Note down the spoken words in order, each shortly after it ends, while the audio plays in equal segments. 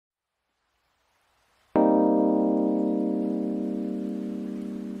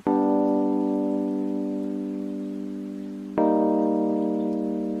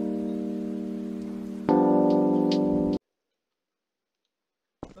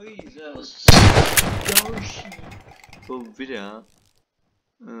Ahoj, zas další videa.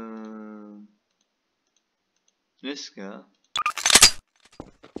 Dneska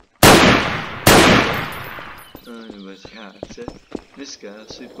dneska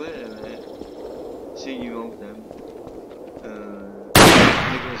si pojedeme s jedním autem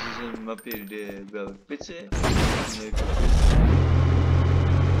někde se mapě, kde byla pice,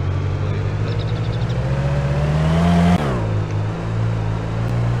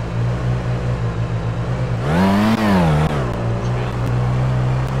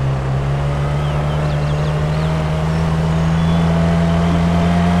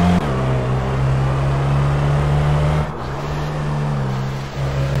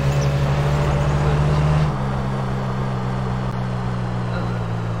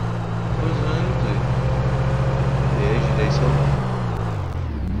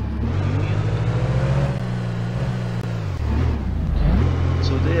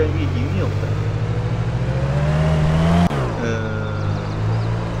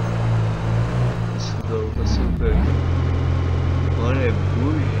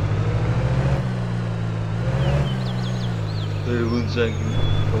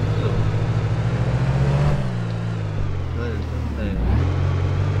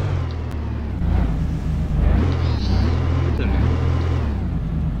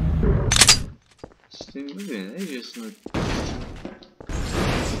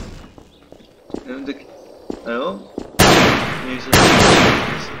 tak, ano, nejsem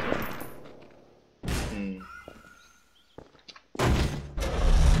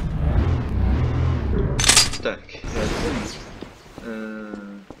tak, já jsem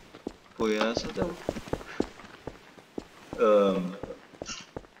pojel jsem tam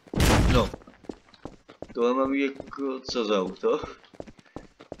no, tohle mám jako co za auto,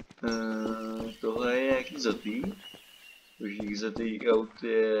 tohle je nějaký zatý, už jich zatý aut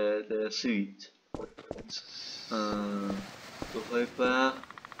je teda asi víc. Tohle vypadá...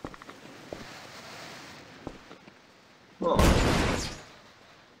 No.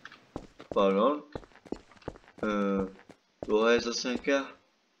 Pardon. Tohle je zase nějaká...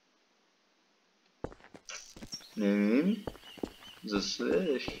 Nevím. Zase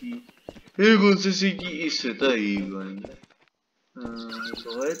ještě... Dokonce svítí i světa hýbání.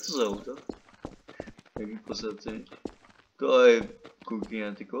 Tohle je to za auto. Jaký posledce. Tohle je koukni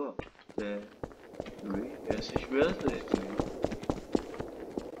na ty kola. To je... Dobrý, já si švěl tady.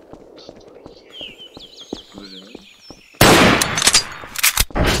 Co to je? Dobře.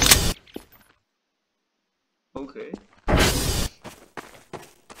 OK.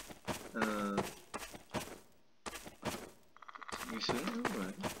 Myslím,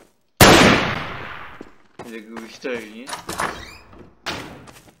 dobré. Je takový stražně.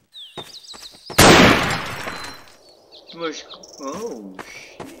 Ty máš... Oh,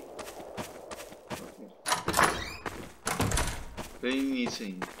 shit. Tady nic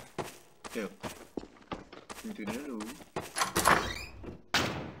není. Jo. Tu nedu.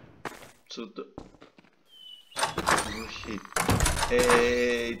 Co to? Oh shit.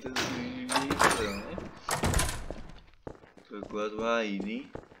 Hej, to si to ne? To akorát má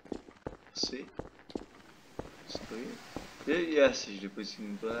jiný. Asi. Co to je? Já si vždy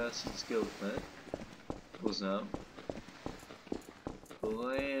počítám, to je asi vždycky ne? Poznám.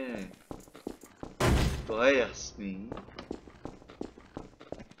 Tohle je jasný.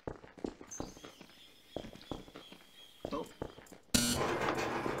 No.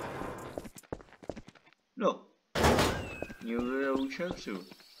 No. Někdo je ušetřil.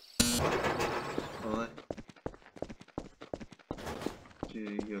 Ale.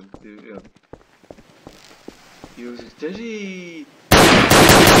 Jo. Jo, kteří?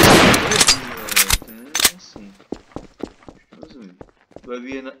 To je jasný. Rozumím.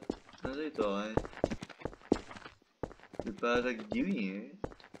 Baví je na tady to, ale... Vypadá tak divně.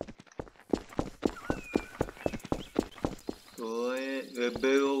 To je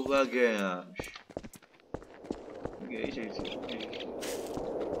Weberová garáž.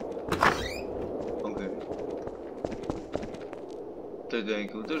 OK. To je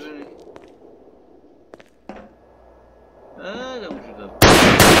nějaký utržený. Nemůžu tam.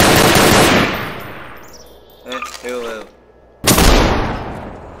 Jo.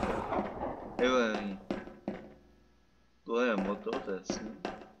 Tohle je motor, to je jasný.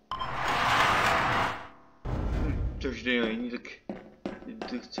 To vždy není, tak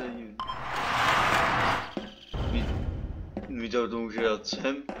to chce divný. My to může dát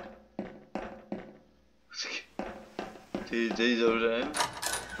sem. Tady zavřem.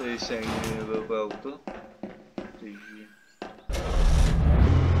 Tady se někdy nebyl auto. Takže...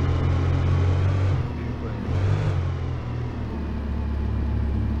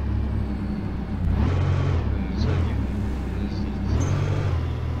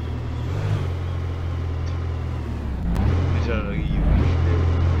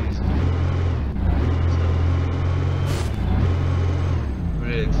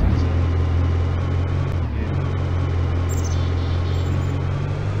 jak si chce.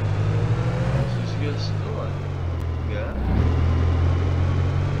 Musíš říkat stole. Já?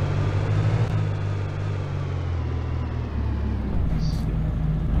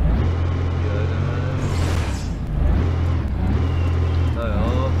 No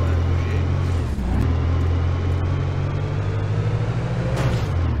jo, pane boži.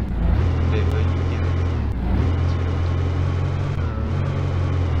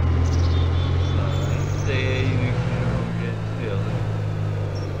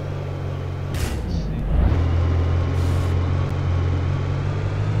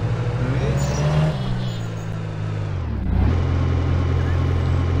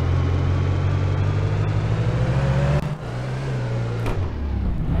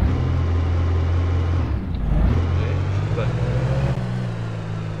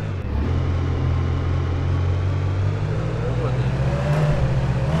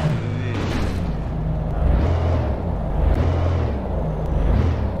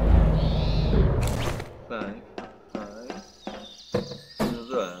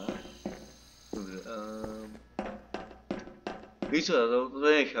 Víš co, já to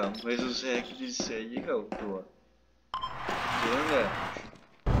nechám, vezmu se jaký středních auto. Co nedáš?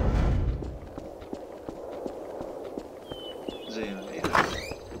 Zajímavý.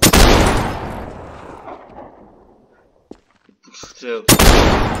 Pustřel.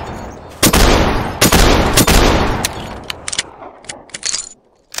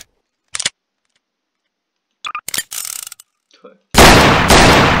 To je.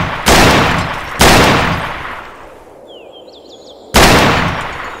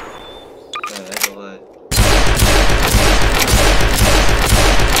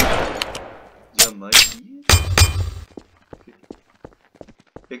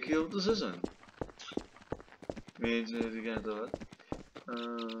 Jaký auto sezon? Víc neříká tohle.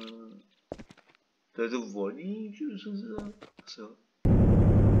 To je to vodní, že jsem si dal? Co?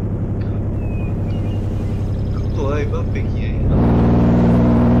 To je iba pěkně.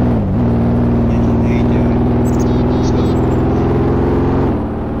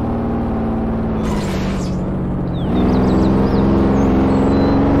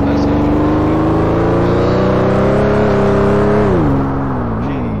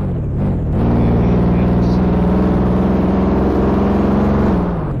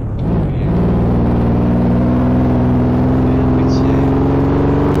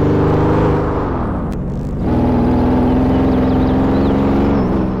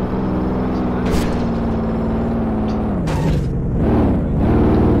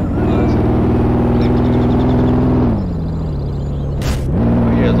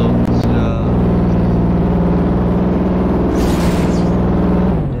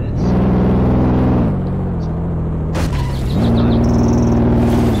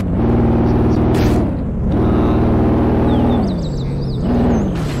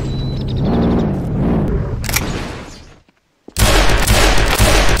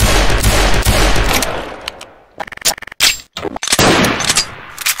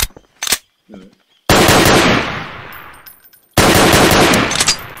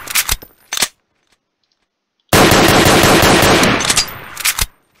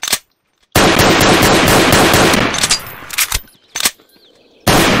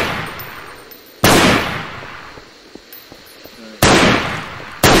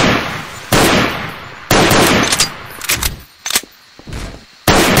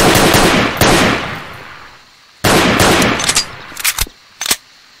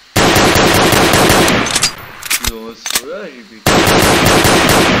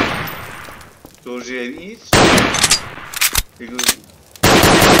 To už je víc? Jako...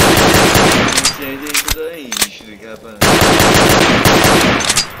 Nejde to tady níž, tak chápem.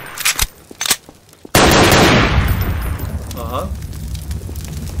 Aha.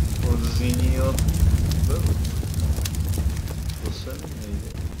 Odznění od... To se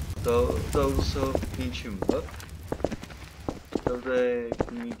nejde. To se k ničemu, tak? To je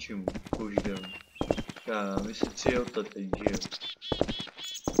k ničemu použitelné. Já myslím si o to teď, že jo.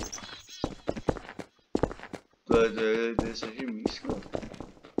 To je strašně blízko.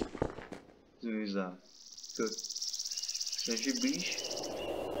 To mi zdá. To strašně blíž.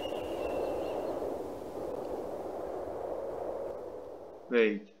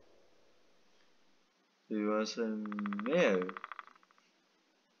 Wait. Já jsem nejel.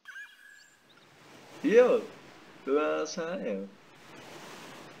 Jo, to já jsem nejel.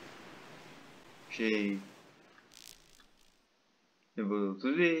 Že... Nebo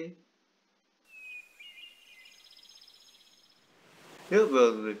tudy. Jo,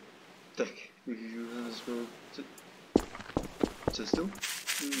 bylo to tak. Tak, když už jsem spolu cestu.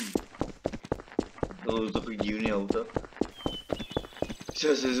 To je takový divný auto.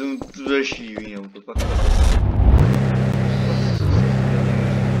 Třeba se vezmu tu další divný auto, pak.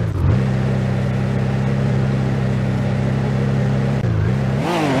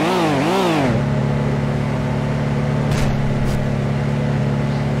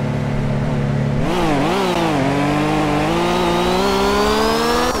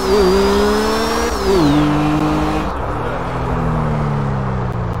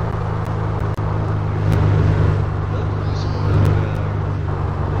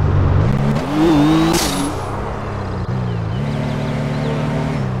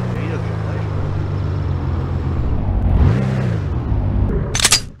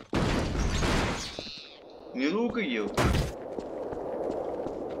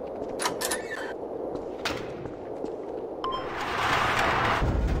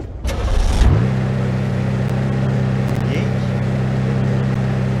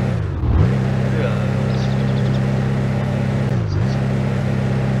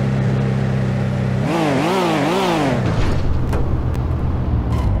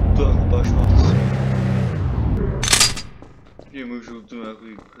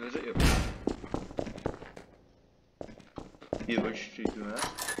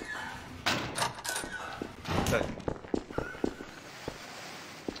 Tak.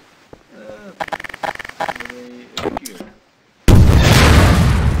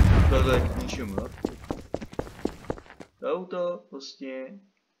 Tohle je k ničemu, no? Auto, prostě...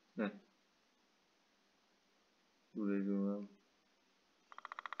 Ne. Bude jdu, no.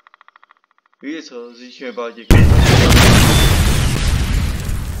 Víte co, zničíme pátěk.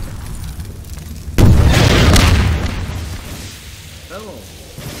 Hello.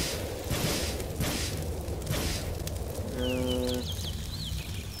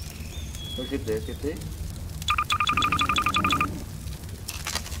 Jak je ty?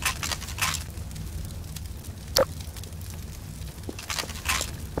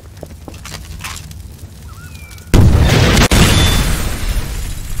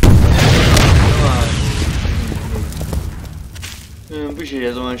 Bože,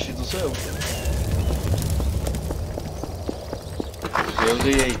 já to mám ještě to se.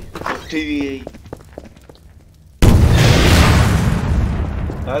 Odejej.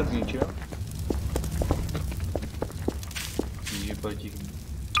 Tak zničil. Níže patík.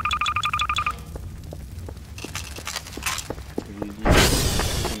 Lidi,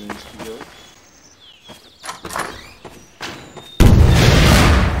 to nejistý dělat.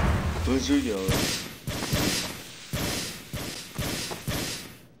 To něco udělal, ne?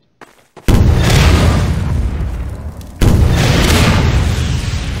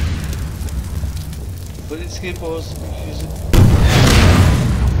 Vždycky post, že...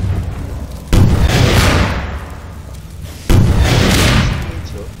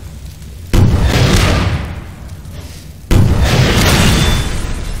 Co?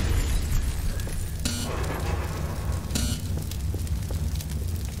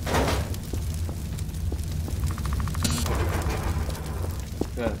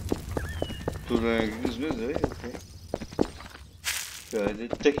 Tak. Tohle někdy zmizí, ok.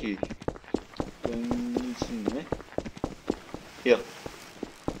 Teď taky. Nic ne? Jo.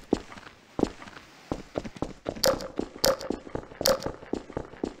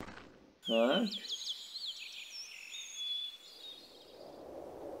 Tak.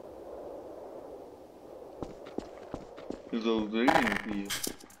 To tady nepije.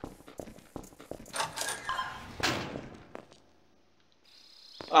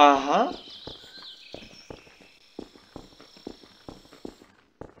 Aha.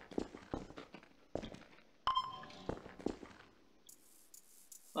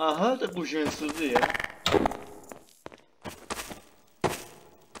 Aha, tak už něco tady je.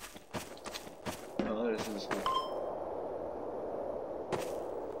 No, já jsem se...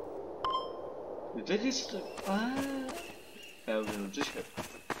 Teď je to... Já už jenom češkat.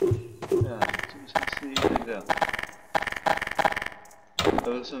 Já, tím jsem si tak dál.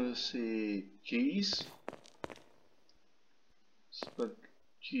 Dal jsem si cheese. Pak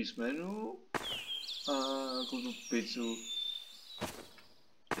cheese menu. A jako tu pizzu.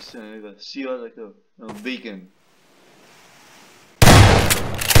 Jestli nevím, síla, tak to, no, bacon.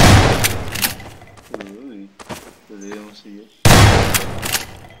 Tady je musí jít.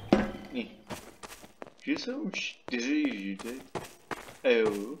 Ne. Že jsou 4 žity.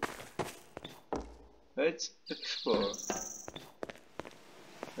 Ejo. Let's explore.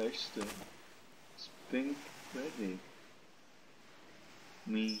 Ještě. Spink ready.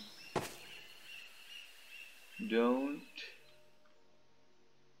 Me. Don't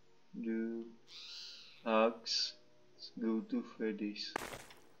do hugs. Go to Freddy's.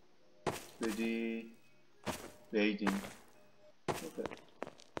 ready, waiting. Okay.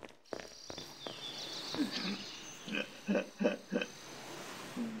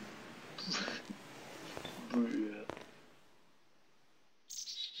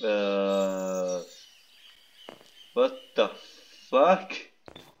 What the fuck?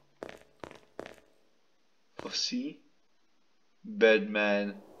 Pussy?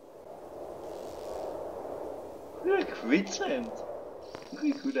 Batman. Hoe quicksand.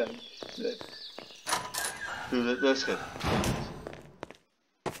 Hoe goed aan. Doe dat is goed.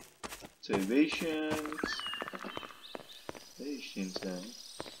 Observations. Patience zijn.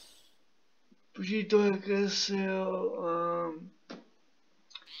 Počkej, to jakési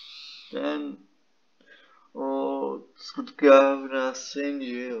ten skutka v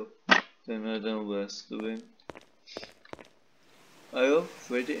násilí, že jo? Ten vůbec, to vím. A jo,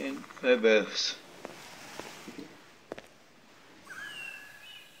 Freddy in Fabulous.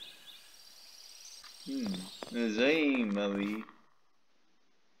 Zajímavý.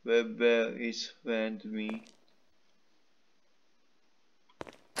 Weber is friend me.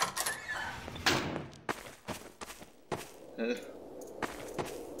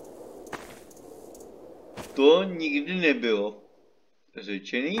 To nikdy nebylo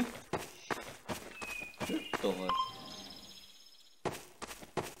řečený. Tohle.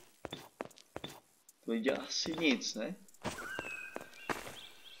 To dělá asi nic, ne?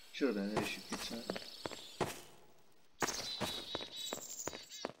 Čo, ten je šipice?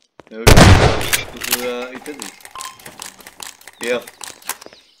 Jo, to dá i tady. Jo.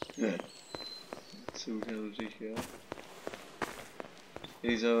 Ne. Co už nedodříš, jo?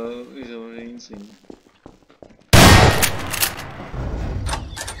 I zavřeníci.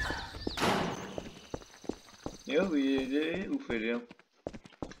 Jo, vidíte, ufedil.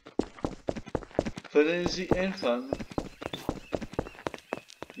 Fantasy and fun.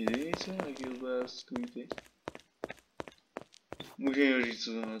 Jde něco, jaký oblast kvíty? Může jen říct,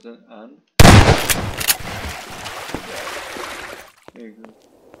 co znamená ten an? Jako.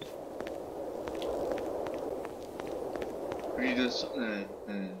 Víš to, ne,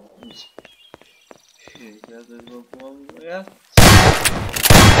 nic. Já to bylo pomalu, já.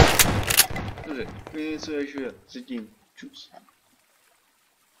 Dobře, mi něco ještě zatím, čus.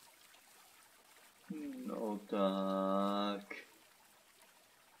 No tak.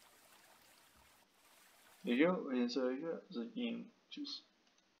 Jo, něco ještě zatím, čus.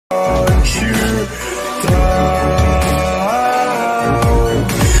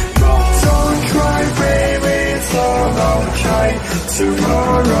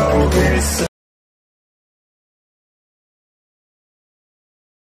 Tomorrow